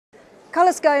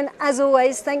Ghosn, as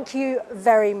always, thank you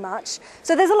very much.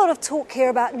 So there's a lot of talk here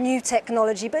about new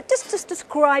technology, but just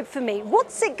describe for me,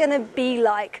 what's it going to be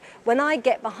like when I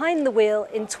get behind the wheel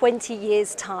in 20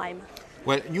 years' time?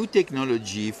 Well, new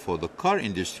technology for the car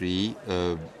industry,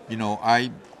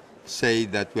 I say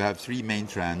that we have three main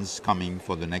trends coming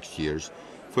for the next years.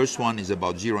 First one is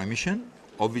about zero emission.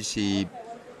 Obviously,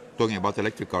 talking about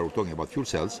electric car, we're talking about fuel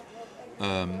cells.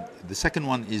 The second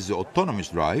one is autonomous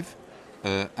drive.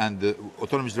 And the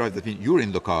autonomous drive, that means you're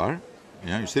in the car,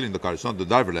 you're still in the car, it's not the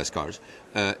driverless cars,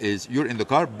 is you're in the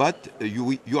car, but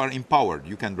you are empowered.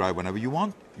 You can drive whenever you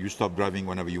want, you stop driving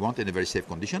whenever you want in a very safe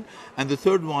condition. And the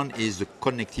third one is the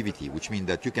connectivity, which means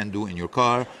that you can do in your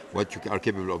car what you are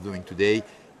capable of doing today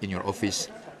in your office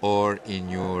or in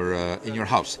your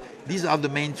house. These are the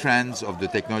main trends of the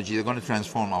technology. They're going to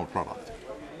transform our product.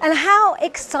 And how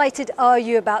excited are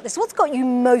you about this? What's got you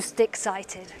most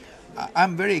excited?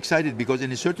 I'm very excited because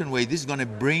in a certain way this is going to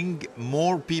bring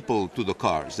more people to the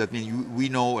cars. That means we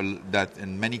know that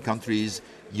in many countries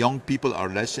young people are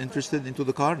less interested into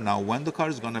the car. Now when the car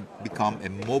is going to become a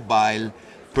mobile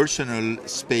personal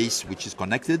space which is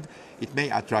connected, it may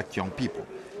attract young people.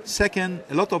 Second,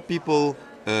 a lot of people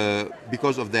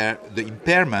because of the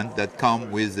impairment that come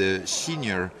with the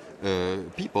senior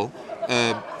people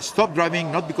stop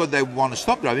driving, not because they want to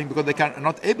stop driving, because they are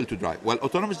not able to drive. Well,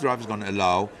 autonomous drive is going to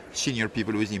allow senior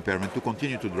people with impairment to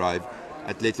continue to drive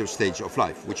at later stage of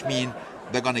life, which means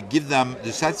they're going to give them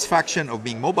the satisfaction of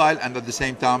being mobile, and at the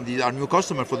same time these are new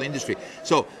customers for the industry.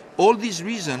 So all these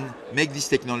reasons make this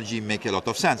technology make a lot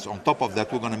of sense. On top of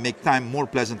that, we're going to make time more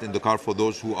pleasant in the car for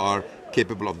those who are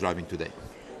capable of driving today.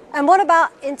 And what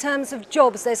about in terms of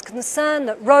jobs? There's concern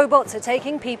that robots are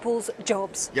taking people's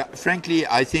jobs. Yeah, frankly,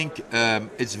 I think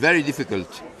it's very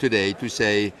difficult today to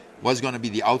say what's going to be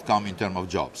the outcome in terms of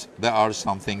jobs. There are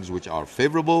some things which are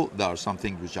favorable, there are some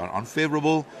things which are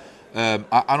unfavorable.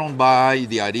 I don't buy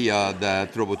the idea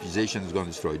that robotization is going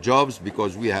to destroy jobs,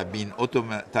 because we have been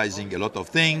automatizing a lot of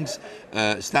things,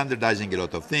 standardizing a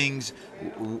lot of things.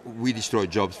 We destroy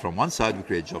jobs from one side, we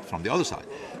create jobs from the other side.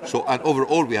 So, and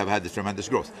overall we have had this tremendous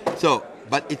growth. So,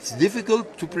 but it's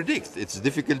difficult to predict, it's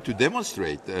difficult to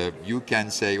demonstrate. You can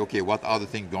say, okay, what are the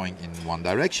things going in one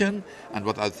direction and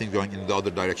what are the things going in the other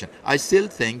direction. I still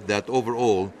think that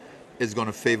overall it's going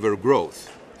to favor growth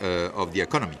of the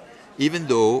economy. Even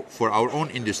though for our own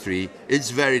industry,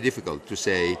 it's very difficult to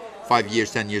say 5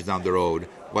 years, 10 years down the road,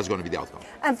 what's going to be the outcome.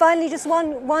 And finally, just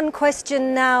one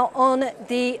question now on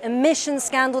the emissions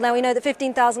scandal. Now we know that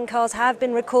 15,000 cars have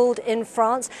been recalled in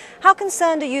France. How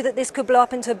concerned are you that this could blow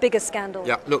up into a bigger scandal?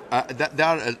 Yeah, look, there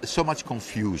are so much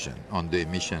confusion on the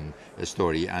emission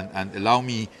story, and allow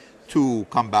me to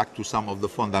come back to some of the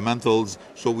fundamentals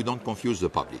so we don't confuse the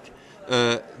public.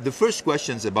 The first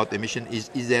questions about emission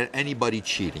is there anybody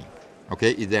cheating?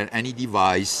 Okay, is there any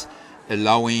device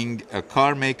allowing a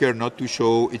car maker not to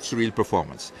show its real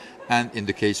performance? And in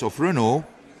the case of Renault,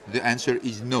 the answer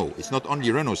is no. It's not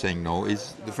only Renault saying no,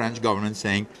 it's the French government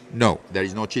saying no, there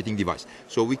is no cheating device.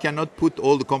 So we cannot put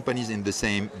all the companies in the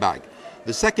same bag.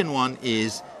 The second one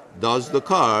is, does the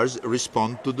cars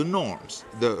respond to the norms?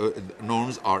 The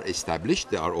norms are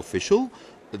established, they are official.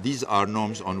 These are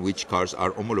norms on which cars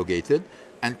are homologated.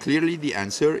 And clearly the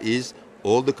answer is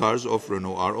all the cars of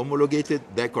Renault are homologated,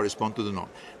 they correspond to the norm.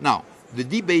 Now, the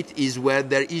debate is where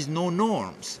there is no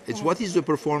norms. It's what is the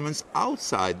performance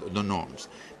outside the norms.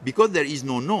 Because there is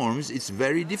no norms, it's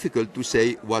very difficult to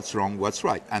say what's wrong, what's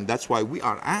right. And that's why we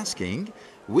are asking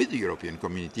with the European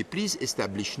community, please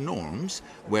establish norms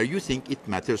where you think it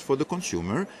matters for the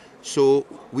consumer, so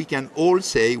we can all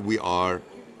say we are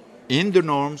in the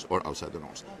norms or outside the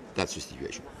norms. That's the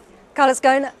situation.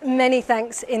 Ghosn, many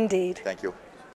thanks indeed. Thank you.